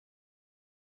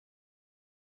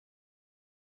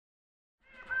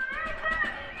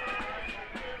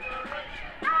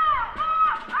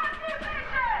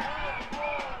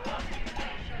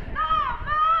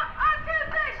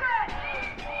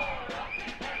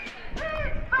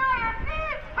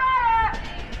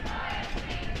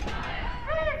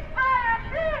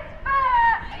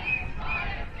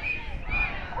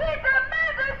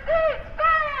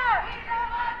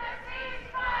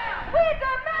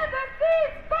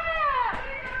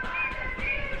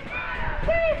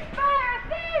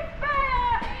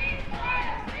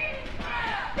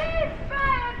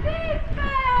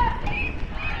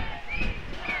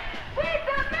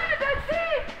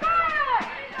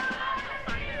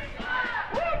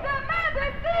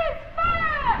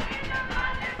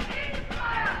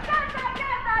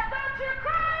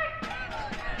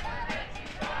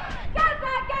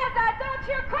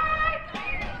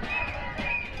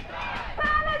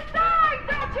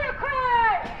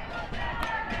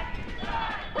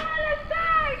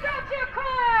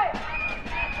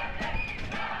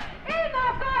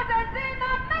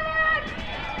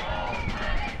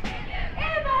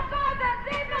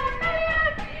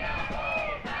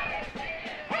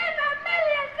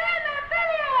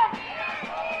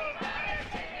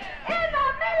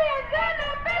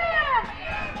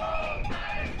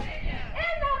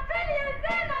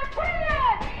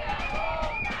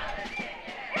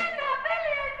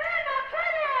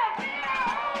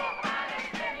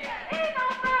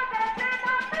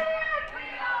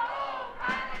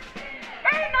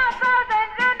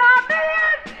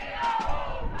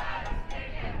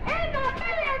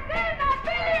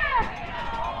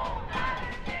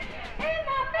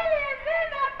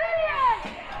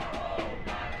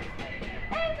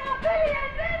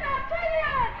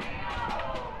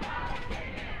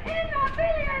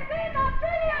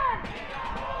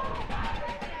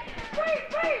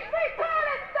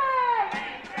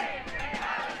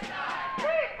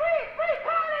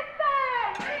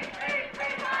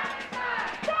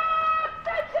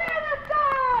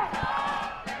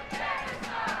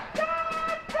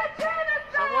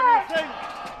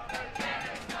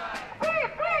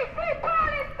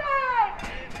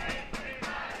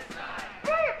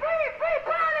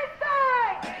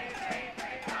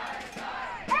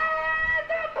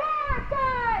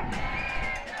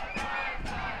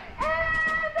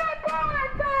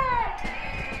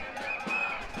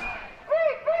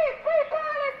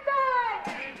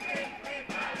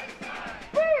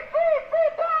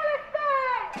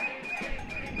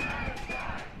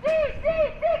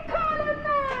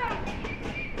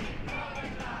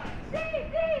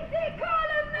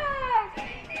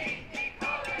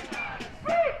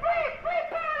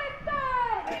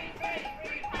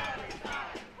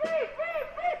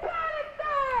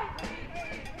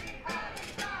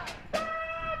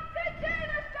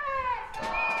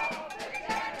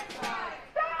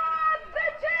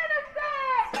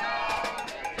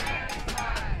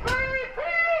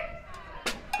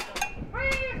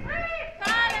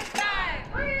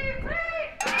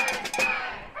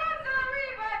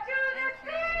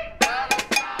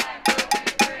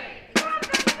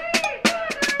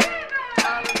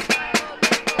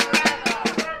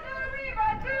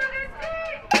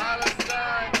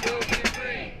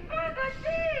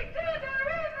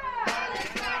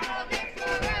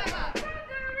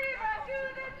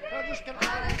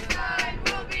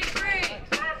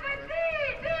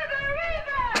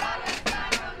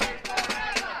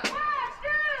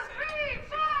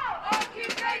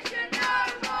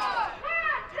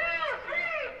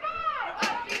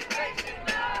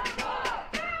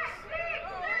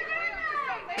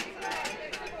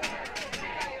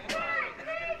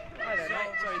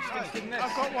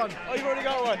one. Oh, you've already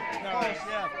got one? No. Of course,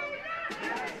 yeah.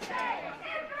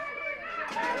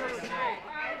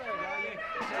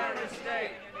 Terrorist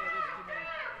state.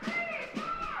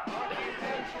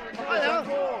 Hello.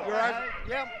 You're right.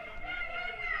 Yep.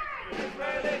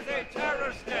 Israel is a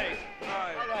terrorist state.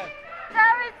 Right. Hello.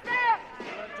 Terrorist state! You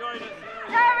want to join us?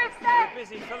 Terrorist state! We're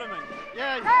busy filming.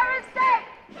 Yeah. Terrorist state!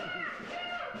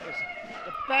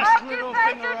 The best little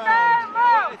thing Occupation around. no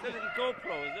more! It's a little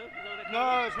GoPro, is it? Is that what they call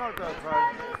No, it's not a GoPro.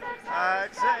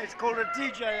 It's called a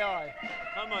DJI. it?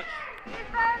 How much?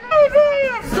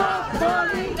 Babies! Stop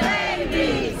bombing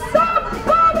babies! Stop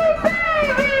bombing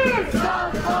babies!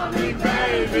 Stop bombing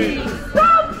babies!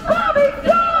 Stop bombing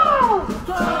girls!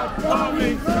 Stop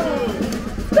bombing food.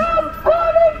 Stop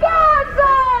bombing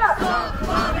Gaza! Stop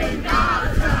bombing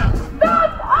Gaza.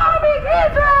 Stop arming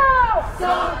Israel!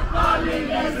 Stop bombing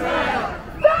Israel.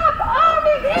 Stop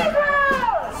arming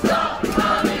Israel! Stop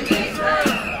bombing Israel.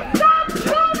 Stop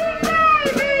bombing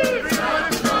babies!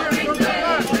 Stop bombing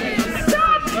babies.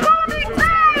 Stop bombing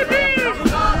babies!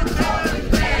 Stop bombing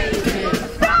babies.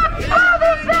 Stop bombing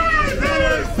babies!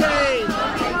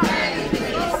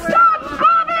 Stop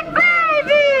bombing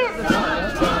babies! Stop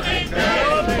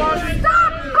bombing babies.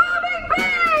 Stop bombing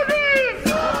babies!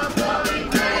 Stop bombing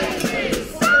babies.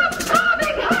 Stop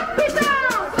bombing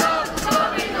hospitals! Stop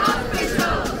bombing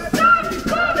hospitals. Stop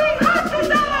bombing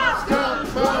hospitals! Stop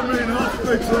bombing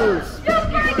hospitals.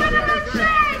 UK government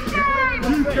shame, shame!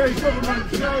 UK government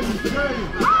shame, shame.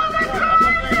 All the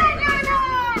crimes in your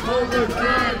name! All the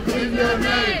crimes in your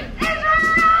name.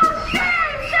 Israel,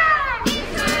 shame, shame!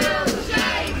 Israel,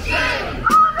 shame, shame.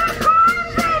 All the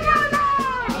crimes in your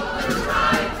name! All the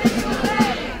crimes in your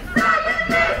name.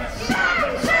 Zionist,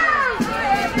 shame, shame!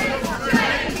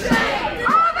 Shame, shame.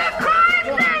 All the crimes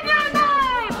in your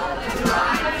name! All the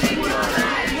crimes in your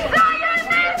name.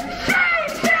 Zionist, shame,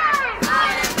 shame!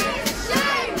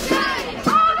 Shame, shame.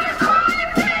 All the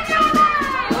crimes in your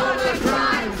name! All the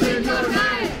crimes in your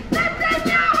name.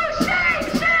 Netanyahu, shame,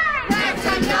 shame!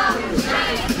 Netanyahu,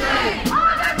 shame, shame.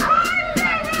 All the crimes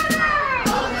in your name!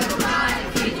 All the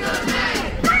crimes in your name.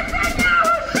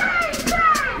 Netanyahu, shame,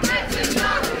 shame!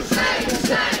 Netanyahu, shame,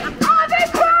 shame. All the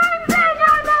crimes in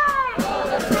your name! All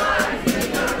the crimes in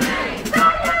your name.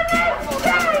 Zionist,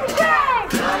 shame, shame!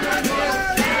 Zionist,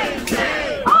 shame,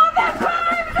 shame. All the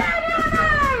crimes in your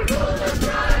name! All the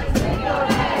crimes in your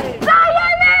name.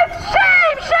 Zionist,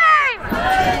 shame, shame!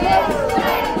 Zionist,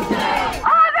 shame, shame.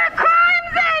 All the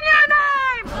crimes in your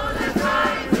name! All the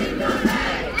crimes in your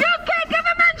name. UK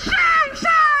government, shame,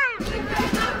 shame!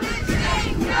 Government, shame,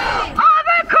 shame. All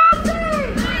the crimes!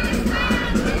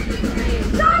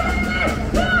 Palestine, Zionist,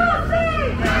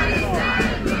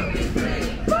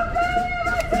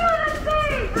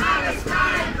 policy!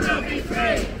 Palestine will be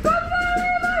free. Palestine Palestine will be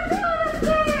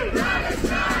free.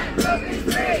 Palestine will be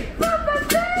free. From the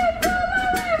sea to the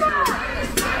river!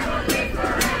 Palestine will live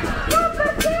forever. From the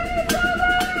sea to the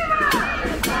river!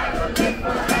 Palestine will live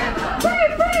forever. Free,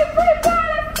 free, free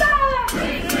Palestine!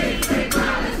 Free, free, free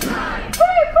Palestine.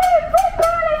 Free, free, free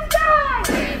Palestine!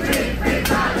 Free, free, free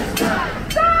Palestine.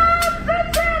 Stop the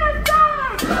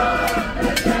genocide! Stop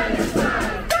the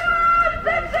genocide. Stop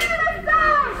the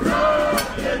genocide! Stop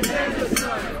the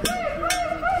genocide. Free, free,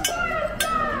 free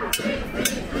Palestine! Free,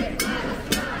 free, free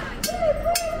Palestine. Free,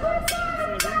 free, free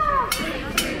Palestine! Free,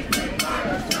 free, free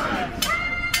Palestine.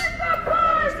 End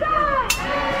apartheid!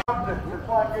 To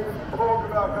try and get them to talk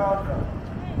about Gaza.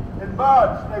 In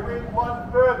March, they went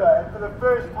one further, and for the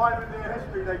first time in their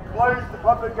history, they closed the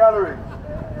public galleries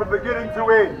from beginning to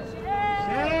end.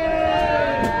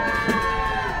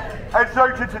 And so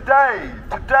to today,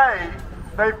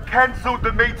 they've cancelled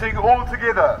the meeting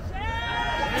altogether.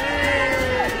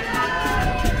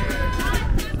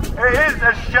 It is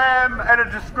a sham and a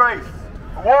disgrace.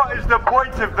 What is the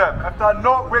point of them if they're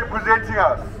not representing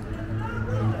us?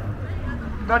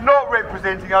 They're not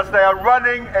representing us, they are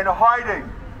running and hiding.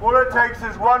 All it takes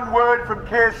is one word from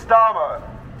Keir Starmer.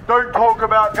 Don't talk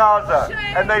about Gaza.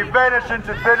 And they vanish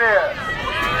into thin air.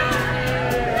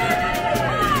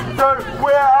 So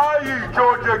where are you,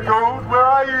 Georgia Gould? Where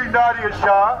are you, Nadia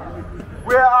Shah?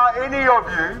 Where are any of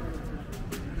you?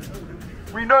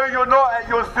 We know you're not at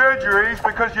your surgeries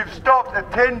because you've stopped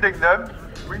attending them.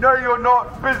 We know you're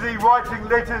not busy writing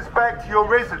letters back to your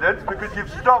residents because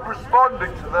you've stopped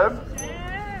responding to them.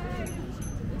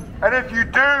 And if you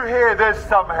do hear this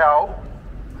somehow,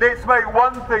 let's make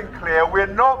one thing clear. We're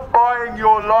not buying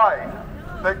your line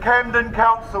that Camden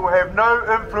Council have no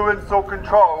influence or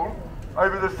control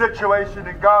over the situation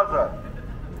in Gaza.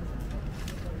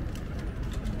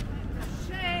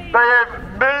 They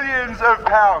have millions of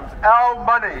pounds, our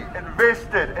money,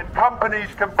 invested in companies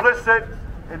complicit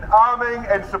in arming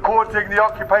and supporting the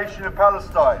occupation of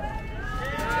Palestine.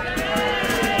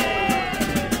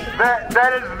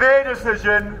 That is their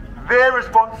decision, their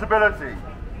responsibility,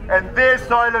 and their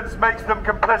silence makes them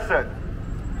complicit.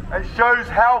 It shows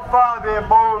how far their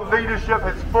moral leadership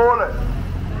has fallen.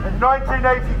 In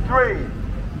 1983,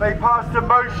 they passed a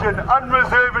motion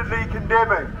unreservedly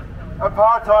condemning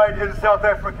apartheid in South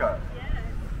Africa,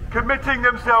 committing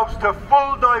themselves to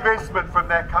full divestment from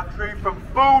that country, from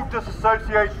full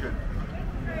disassociation.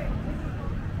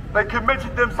 They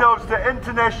committed themselves to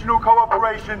international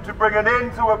cooperation to bring an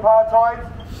end to apartheid.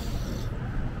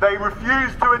 They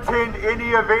refused to attend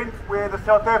any event where the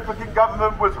South African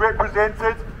government was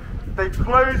represented. They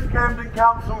closed Camden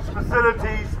Council's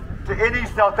facilities to any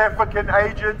South African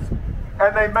agents,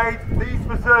 and they made these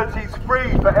facilities free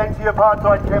for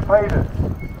anti-apartheid campaigners.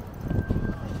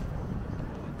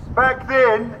 Back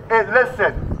then, it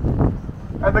listened,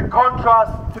 and the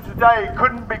contrast to today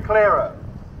couldn't be clearer.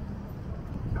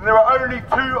 And there are only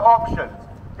two options.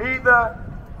 Either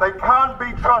they can't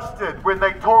be trusted when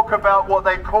they talk about what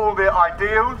they call their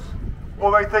ideals,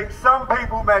 or they think some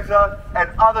people matter and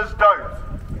others don't.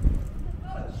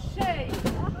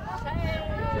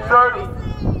 So,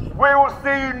 we will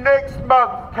see you next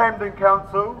month, Camden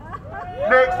Council.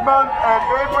 Next month and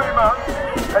every month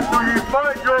until you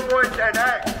find your voice and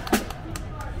act.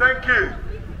 Thank you.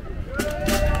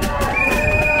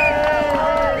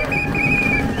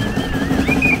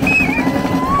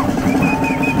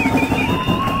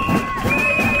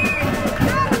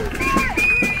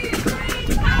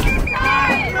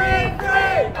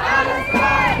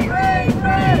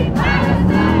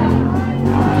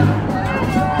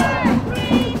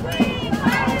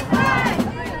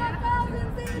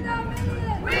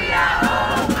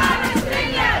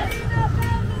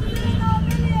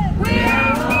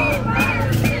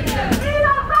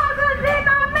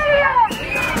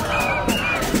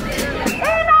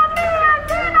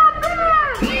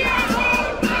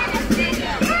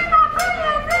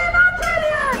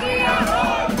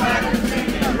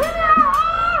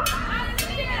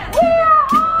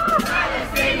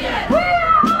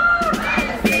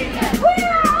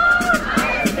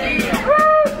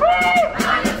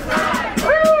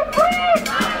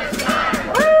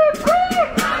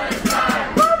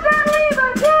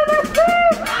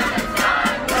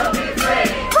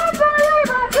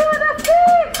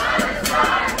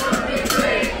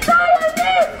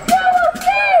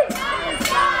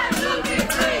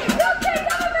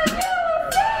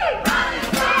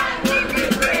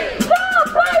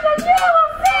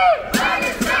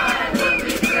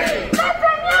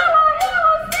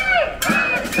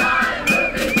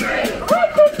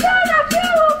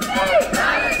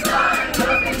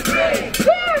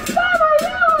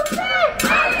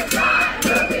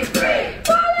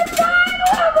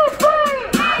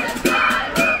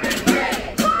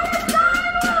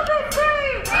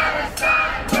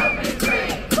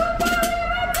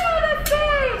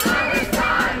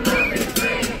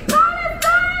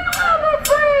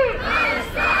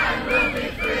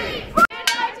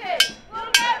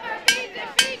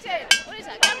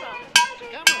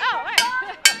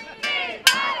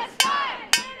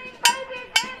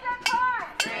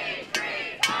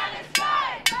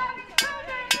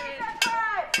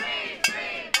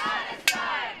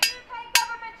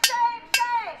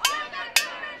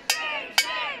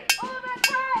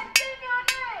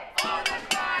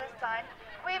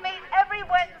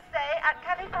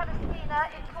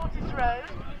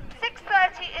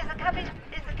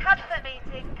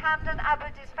 Camden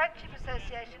Friendship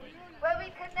Association, where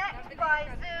we connect by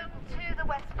Zoom to the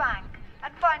West Bank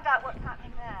and find out what's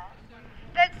happening there.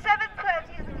 Then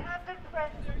 7:30 is a Camden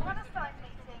Friends of Palestine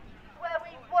meeting, where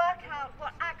we work out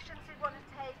what actions we want to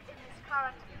take in this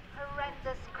current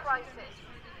horrendous crisis.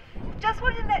 Just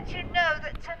wanted to let you know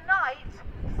that tonight,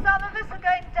 some of us are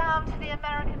going down to the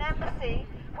American Embassy,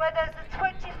 where there's a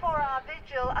 24-hour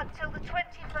vigil until the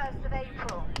 21st of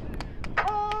April.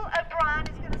 Paul O'Brien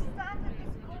is going to stand in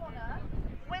this corner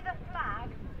with a flag,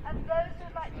 and those who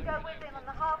would like to go with him on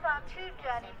the half-hour tube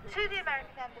journey to the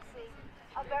American Embassy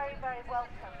are very, very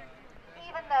welcome,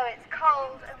 even though it's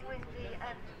cold and windy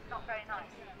and not very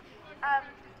nice.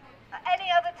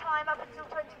 Any other time up until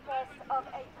 21st of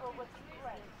April would be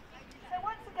great. So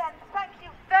once again, thank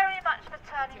you very much for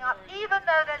turning up, even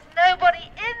though there's nobody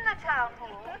in the town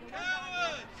hall.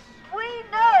 We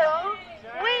know,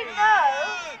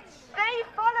 they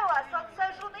follow us on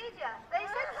social media. They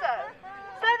said so.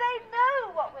 So they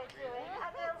know what we're doing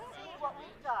and they'll see what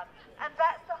we've done. And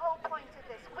that's the whole point of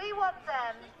this. We want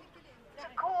them to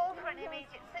call for an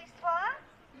immediate ceasefire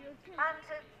and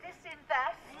to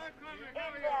disinvest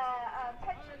in their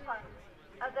pension funds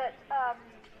as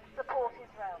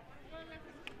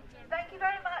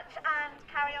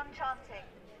chanting.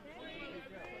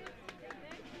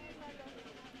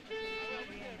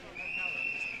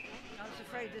 I was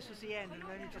afraid this was the end and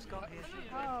we only just got here.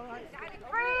 Oh, right.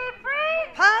 Free,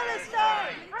 free!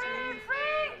 Palestine! Free,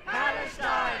 free!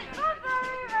 Palestine! From the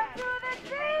river to the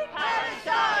sea!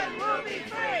 Palestine will be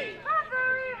free! From the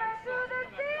river to the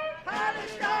sea!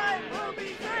 Palestine will be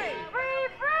free! Free,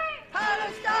 free!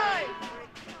 Palestine!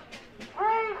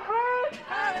 Free, free!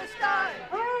 Palestine!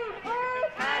 Free, free!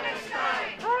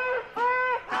 Palestine! Free,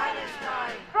 free!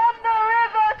 Palestine! From the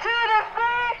river to the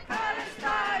sea!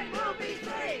 Palestine will be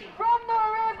free! From the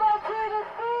river to the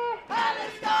sea!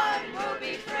 Palestine will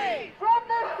be free! From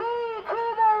the sea to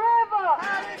the river!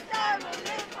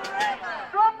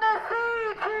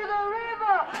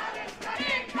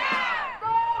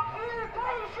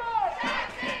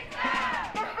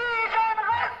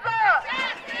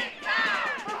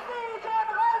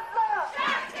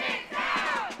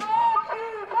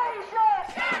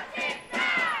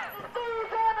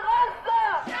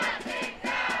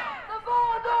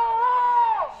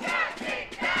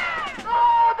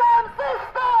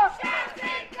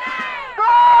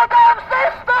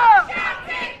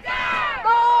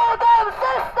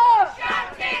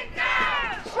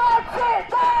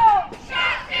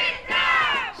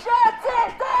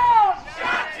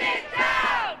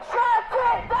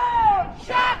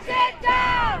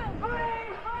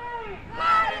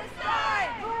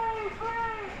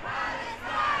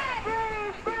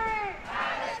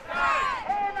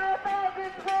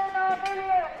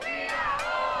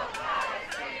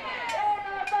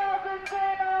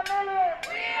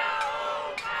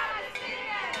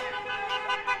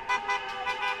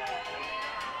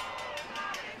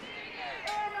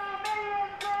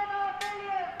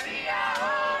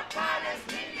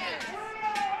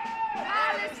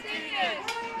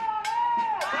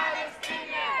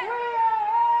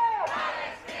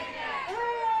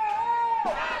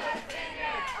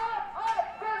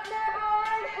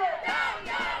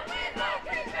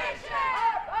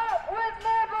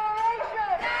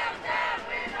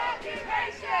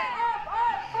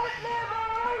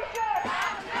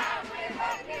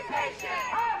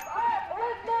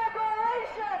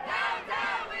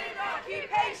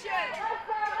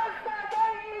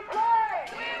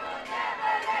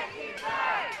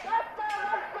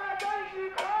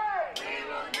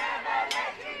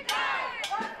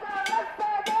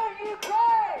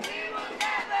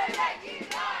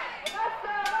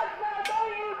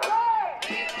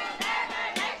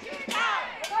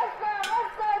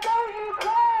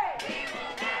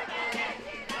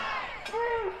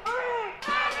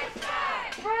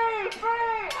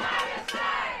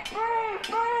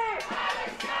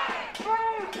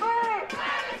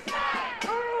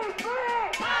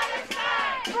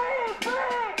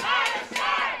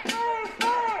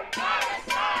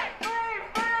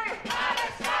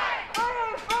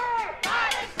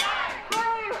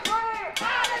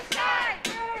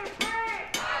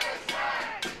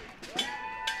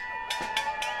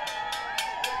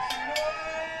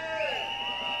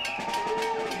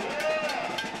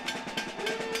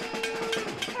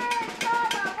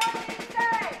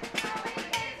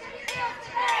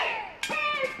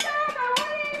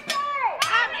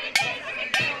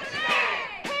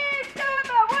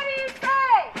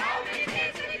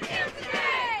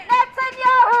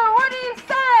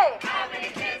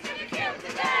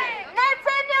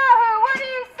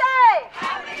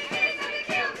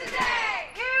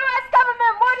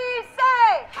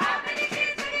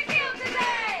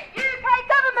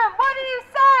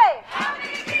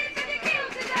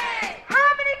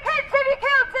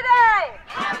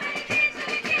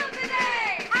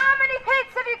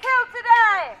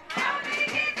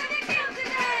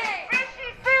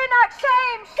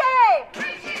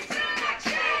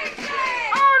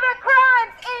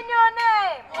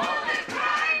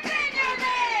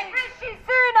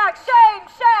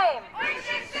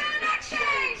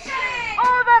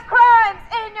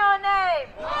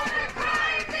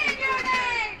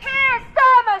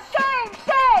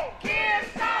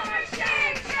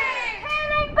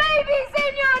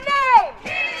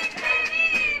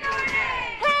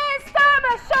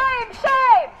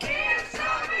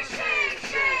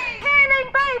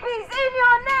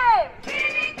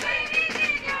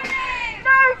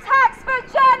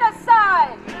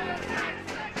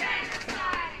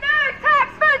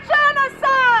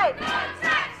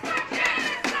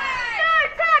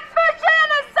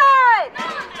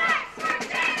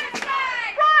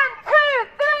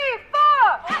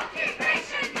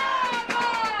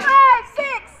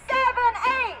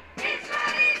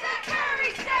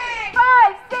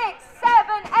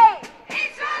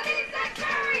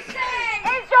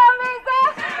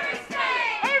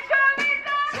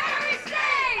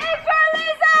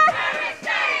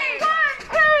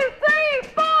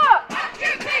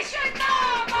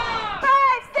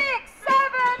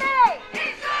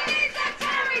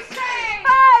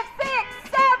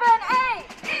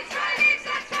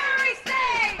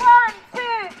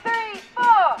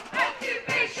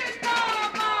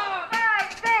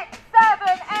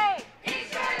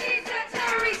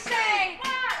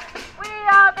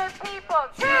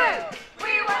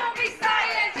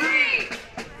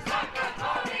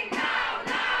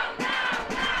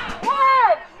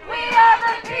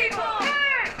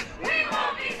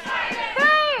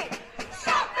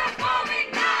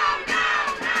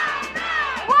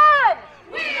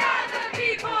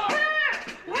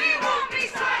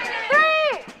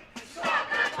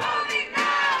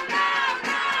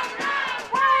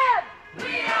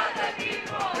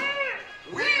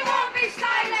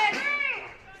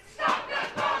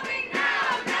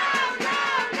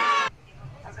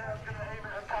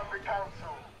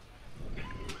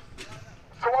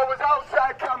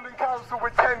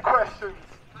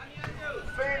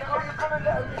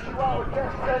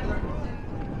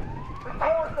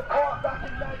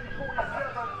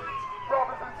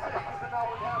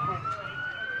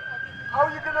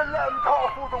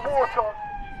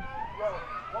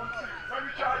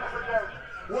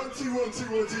 1, 2, 1,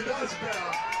 2, 1, 2, that's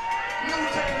better. Little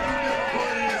technical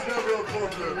difficulty is never a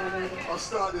problem. I'll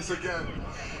start this again.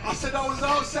 I said I was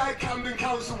outside Camden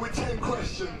Council with 10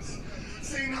 questions,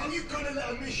 saying how you gonna let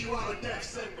them issue out a death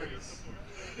sentence?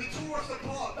 They tore us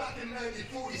apart back in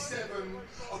 1947.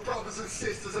 Our brothers and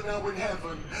sisters are now in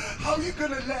heaven. How you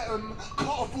gonna let them cut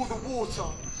off all the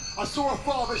water? I saw a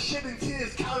father shedding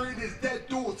tears carrying his dead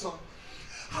daughter.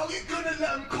 How you gonna let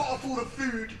them cut off all the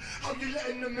food? How you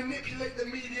letting them manipulate the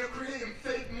media, creating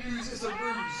fake news? It's a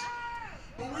ruse.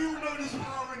 But we all know there's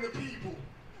power in the people.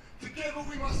 Together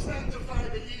we must stand to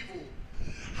fight the evil.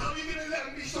 How you gonna let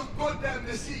them be so goddamn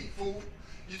deceitful?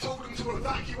 You told them to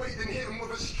evacuate and hit them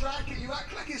with a strike and you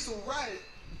act like it's alright.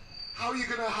 How you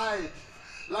gonna hide?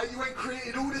 Like you ain't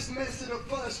created all this mess in the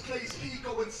first place.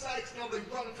 Pico and Sykes, now they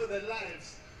run for their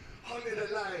lives. Hunted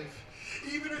alive.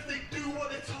 Even if they do what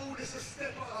they're told, it's a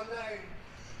step out of line.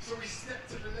 So we step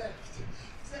to the left.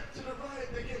 Step to the right,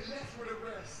 they get left with the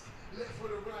rest. Left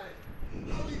with the right.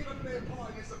 How are you gonna play a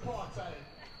part in this apartheid?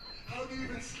 How do you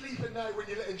even sleep at night when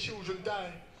you're letting children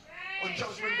die? On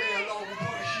Judgment Day alone, we'll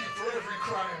punish you for every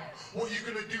crime. What you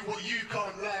gonna do, what you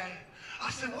can't lie? I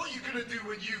said, what you gonna do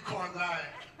when you can't lie?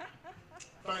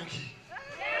 Thank you.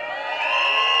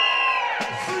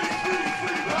 Free, free,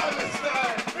 free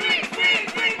Palestine! Free, free,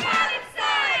 free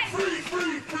Palestine! Free,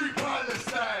 free, free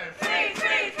Palestine! Free,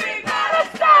 free, free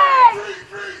Palestine! Free,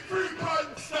 free, free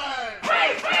Palestine!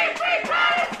 Free, free, free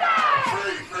Palestine!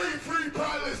 Free, free, free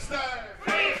Palestine!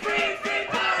 Free, free, free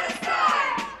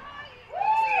Palestine!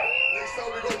 Next time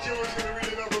we got George gonna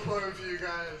read another poem for you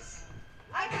guys.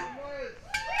 I can't with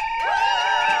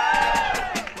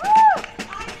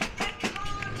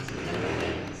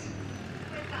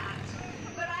that,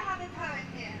 but I have a poem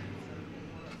here.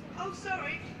 Oh,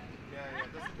 sorry. Yeah,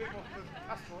 that's a bit more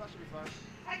pastoral, that should be fine.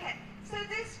 Okay, so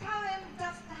this poem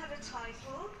doesn't have a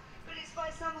title, but it's by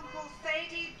someone called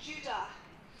Fadi Judah.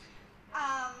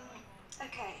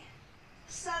 Okay.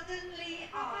 Suddenly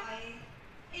I,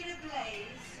 in a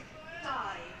blaze,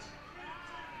 died.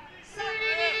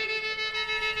 Suddenly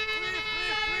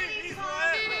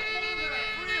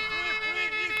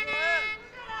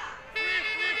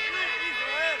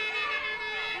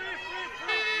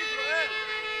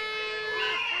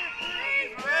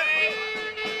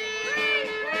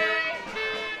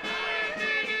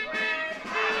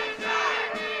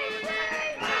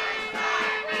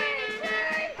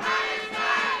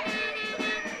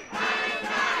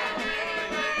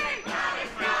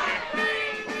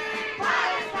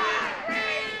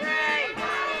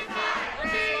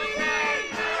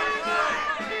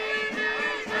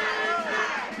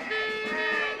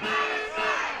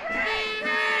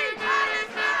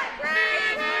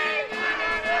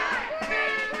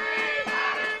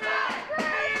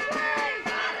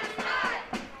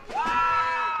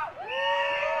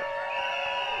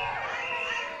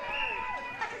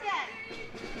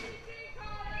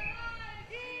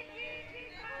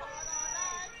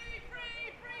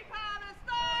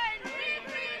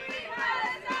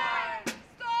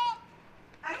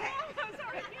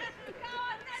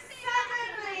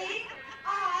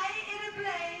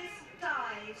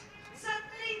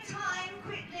time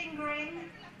quit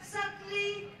lingering.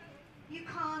 Suddenly, you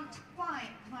can't find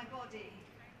my body.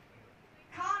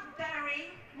 Can't bury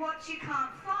what you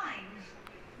can't find.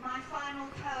 My final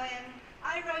poem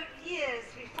I wrote years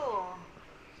before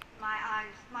my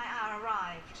hour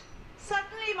arrived.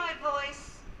 Suddenly my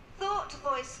voice, thought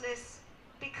voiceless,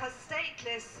 because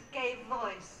stateless, gave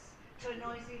voice to a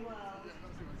noisy world.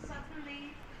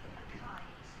 Suddenly a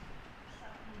kite.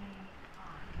 Suddenly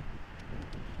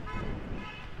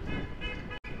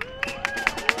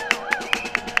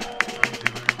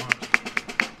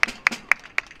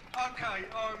Okay,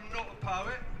 I'm not a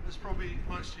poet, as probably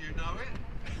most of you know it.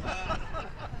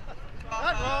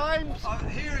 That rhymes!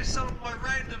 Here is some of my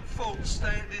random thoughts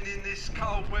standing in this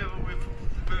cold weather with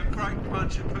a great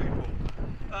bunch of people.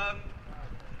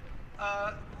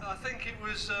 I think it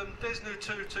was Desnu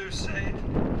Tutu said,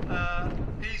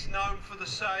 he's known for the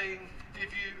saying,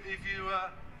 if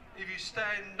you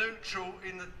stand neutral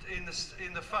in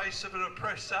the face of an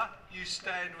oppressor, you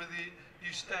stand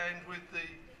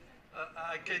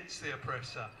against the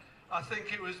oppressor. I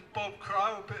think it was Bob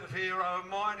Crow, a bit of hero of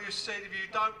mine, who said if you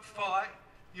don't fight,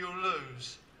 you'll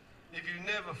lose. If you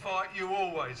never fight, you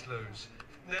always lose.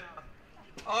 Now,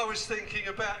 I was thinking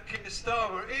about Keir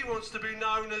Starmer. He wants to be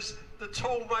known as the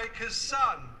toolmaker's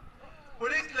son.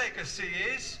 Well, his legacy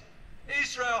is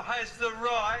Israel has the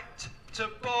right to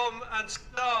bomb and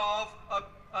starve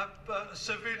a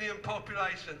civilian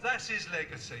population. That's his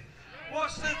legacy.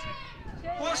 What's the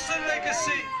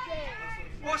legacy?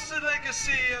 What's the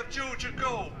legacy of Georgia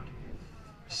Gould?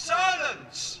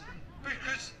 Silence!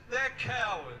 Because they're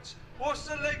cowards. What's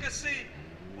the legacy?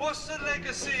 What's the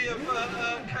legacy of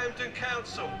Camden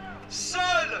Council?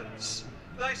 Silence!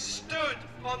 They stood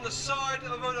on the side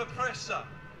of an oppressor.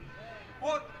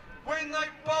 When they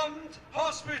bombed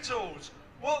hospitals,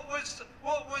 what was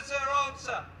their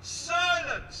answer?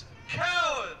 Silence!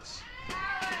 Cowards!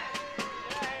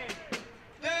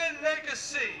 Their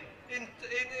legacy in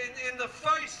the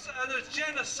face of a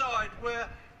genocide where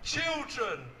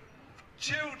children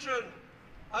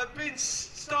have been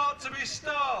start to be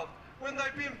starved, when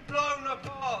they've been blown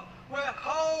apart, where a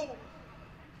whole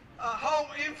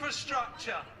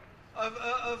infrastructure of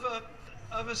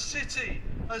a city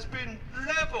has been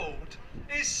levelled,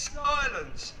 is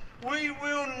silence. We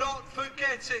will not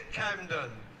forget it,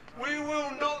 Camden. We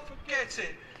will not forget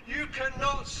it. You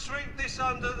cannot sweep this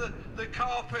under the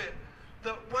carpet,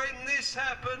 that when this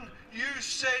happened, you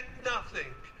said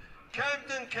nothing.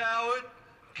 Camden Cowards,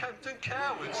 Camden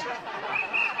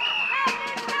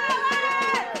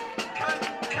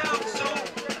Council,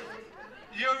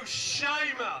 you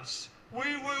shame us.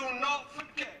 We will not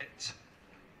forget.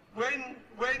 When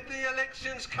the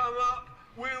elections come up,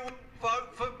 we will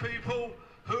vote for people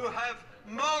who have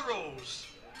morals,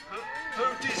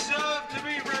 who deserve to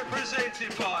be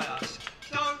represented by us.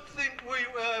 Don't think we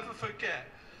will ever forget.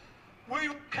 We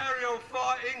will carry on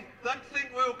fighting. They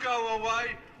think we'll go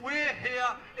away. We're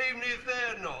here even if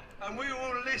they're not. And we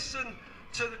will listen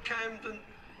to the Camden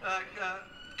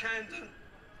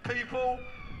people,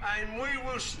 and we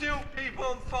will still keep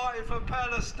on fighting for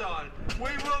Palestine.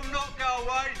 We will not go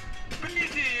away.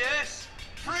 BDS,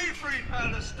 free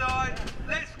Palestine.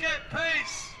 Let's get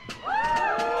peace.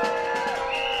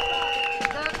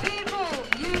 The people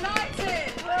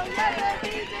united will never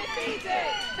be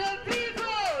defeated. The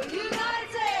people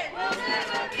united will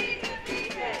never be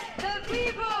defeated. The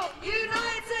people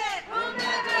united will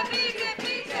never be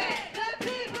defeated. The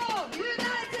people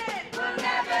united will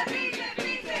never be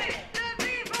defeated. The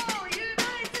people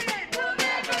united will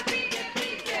never be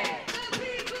defeated. The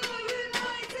people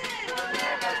united will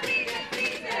never be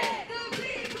defeated. The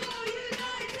people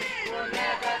united will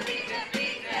never be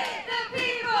defeated.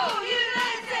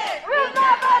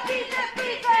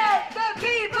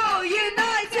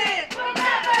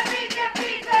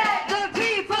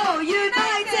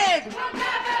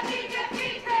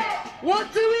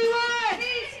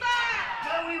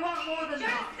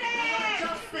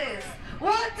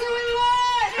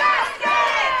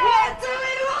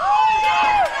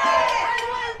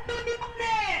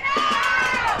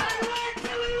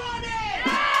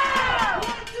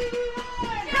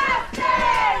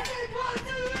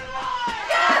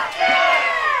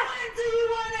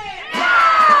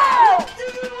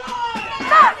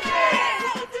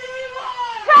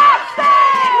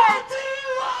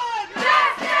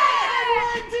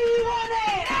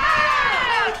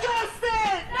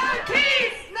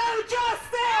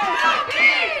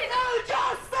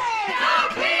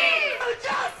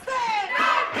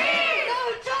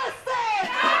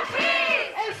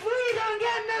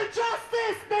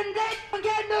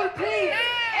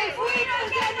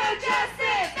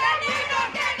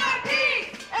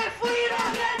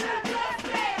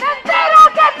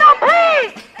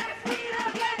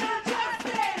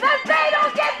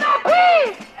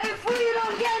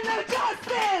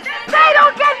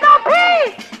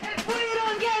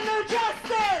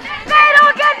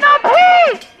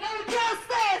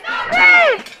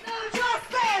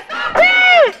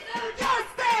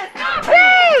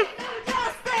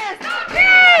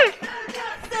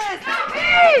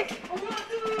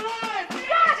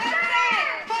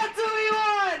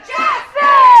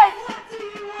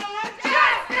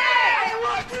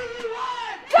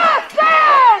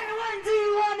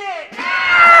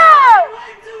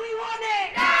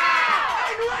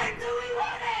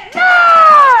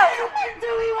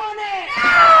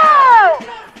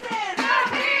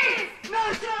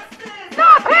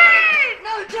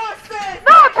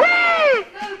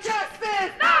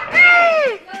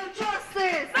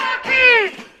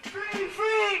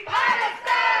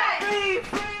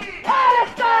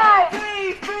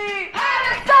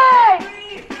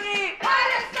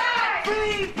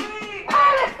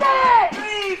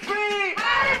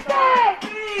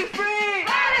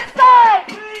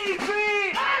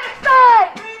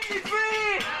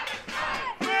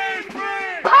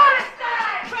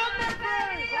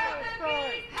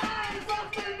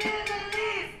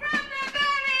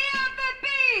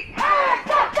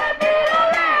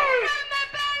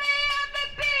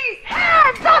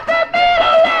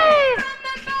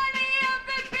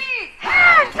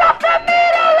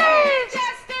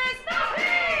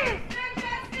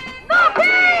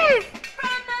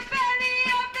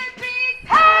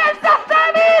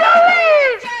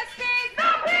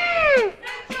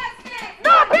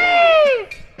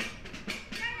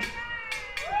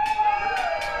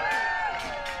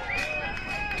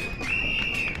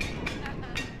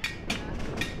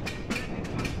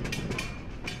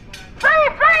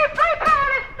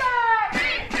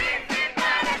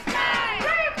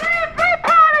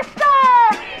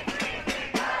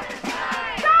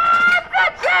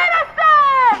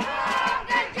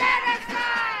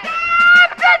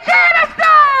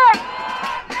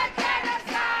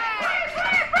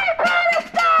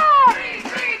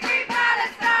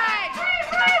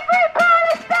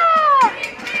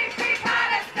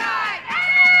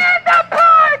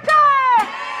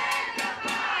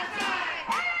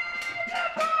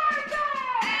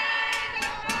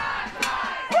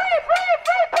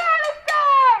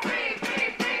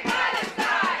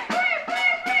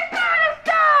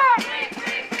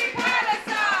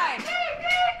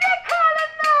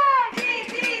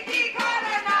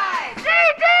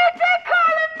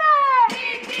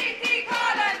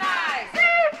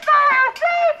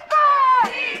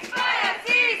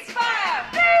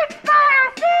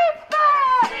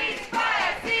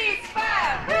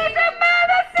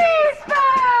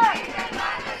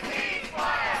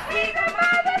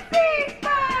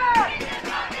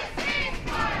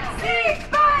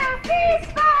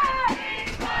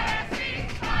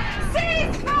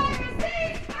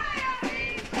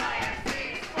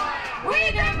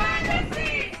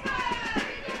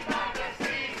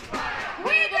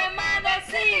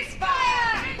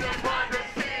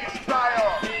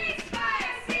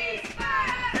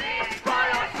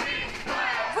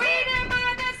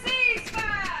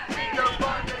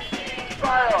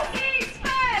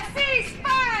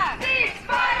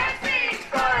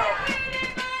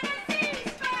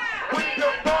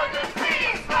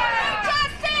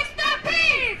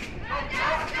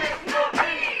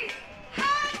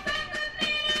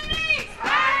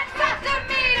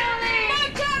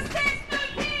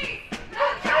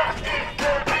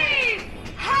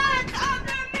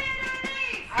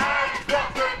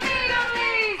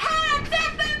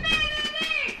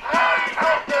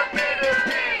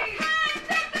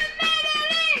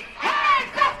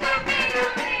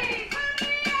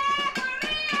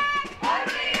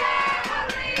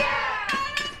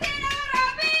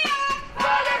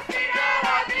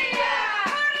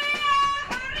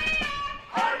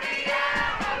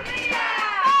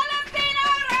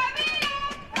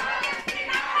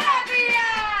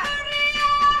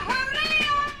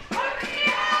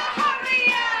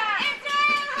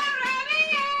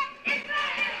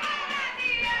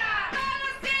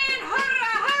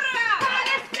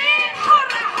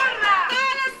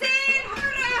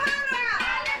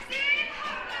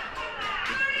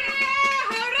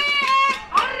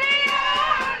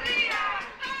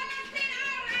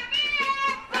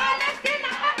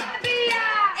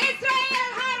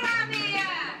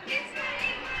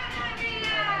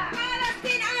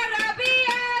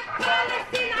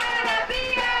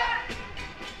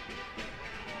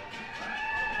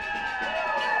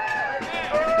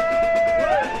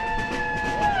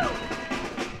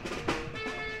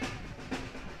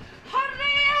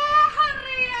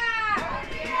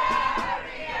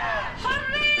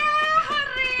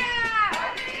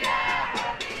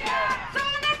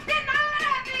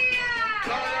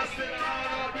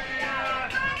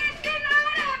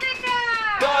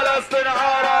 فلسطين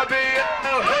عربية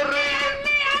وحرية.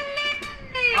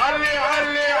 علي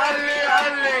علي علي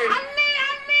علي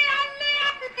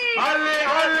علي علي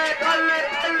علي علي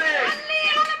علي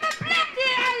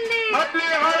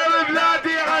علم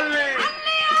بلادي علي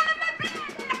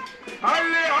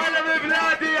علي علم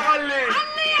بلادي علي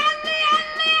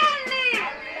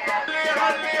علي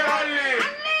علي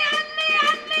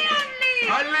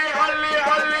علي علي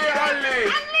علي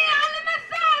علي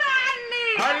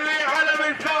علي علم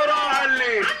الثورة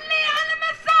علي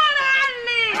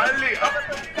علي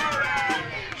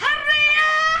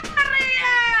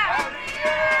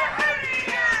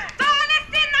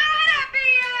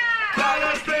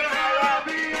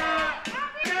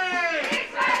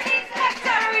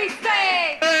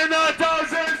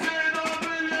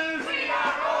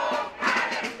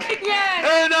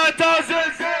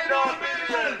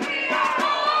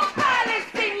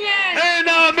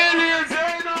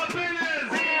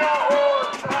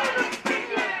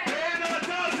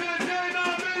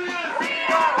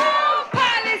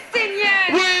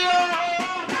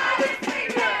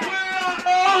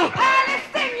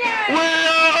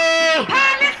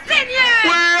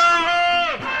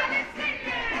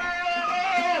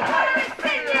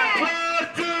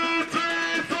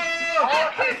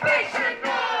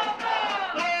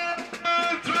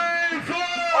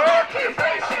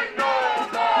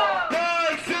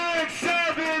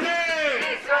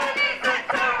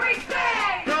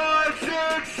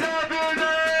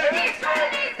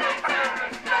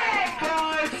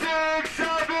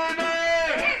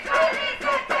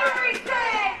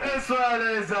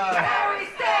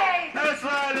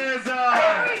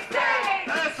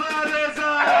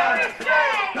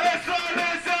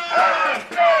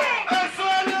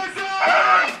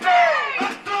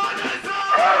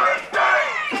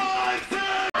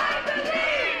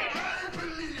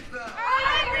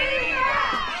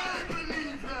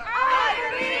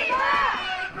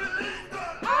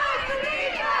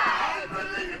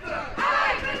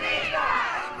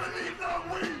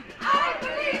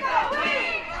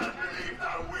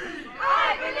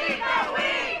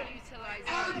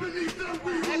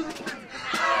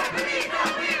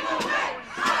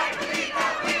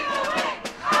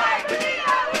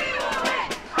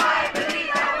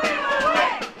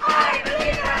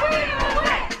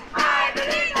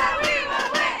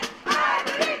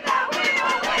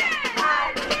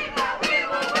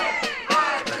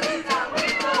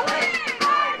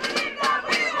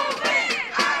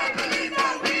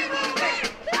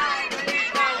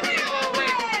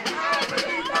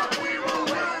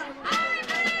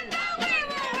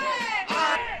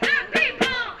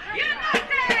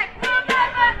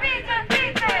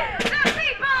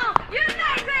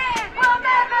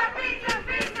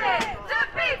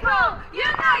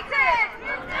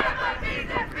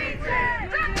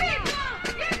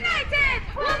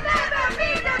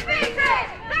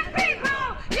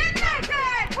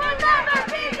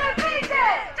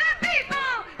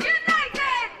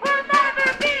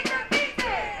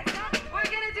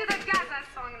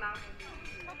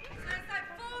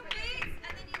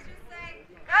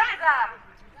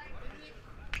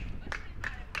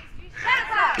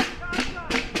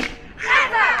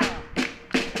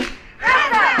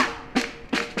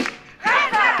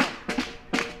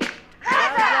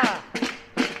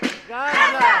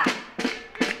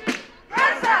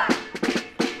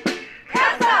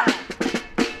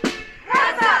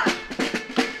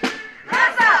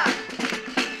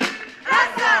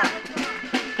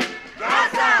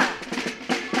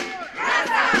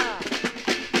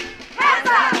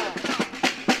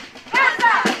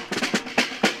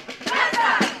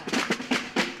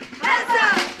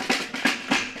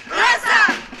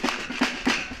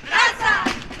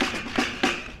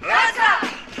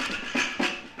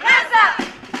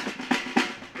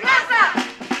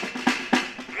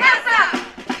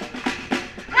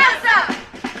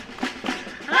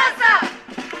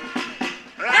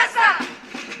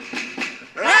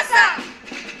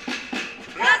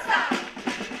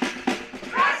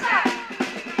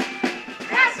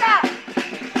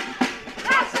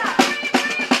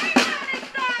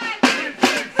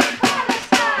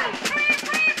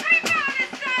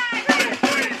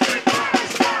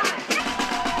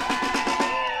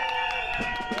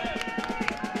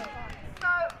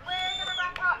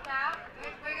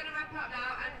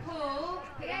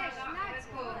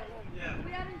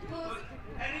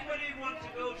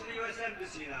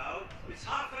embassy now. It's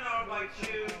half an hour by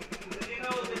tube. You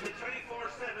know, there's a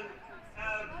 24/7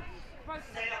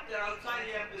 stay up there outside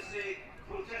the embassy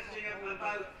protesting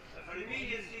about an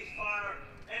immediate ceasefire,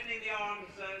 ending the arms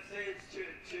sales to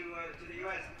the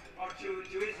US or to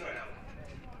Israel.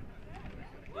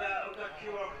 Yeah, I've got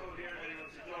QR code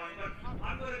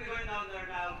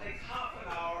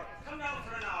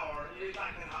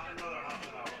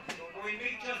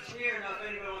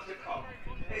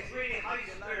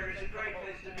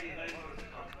to be if anyone wants to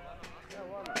come.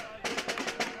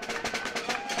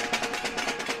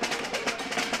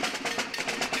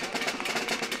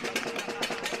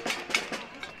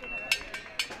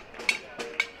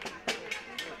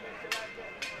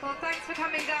 Well, thanks for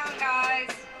coming down, guys.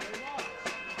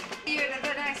 See you in a bit.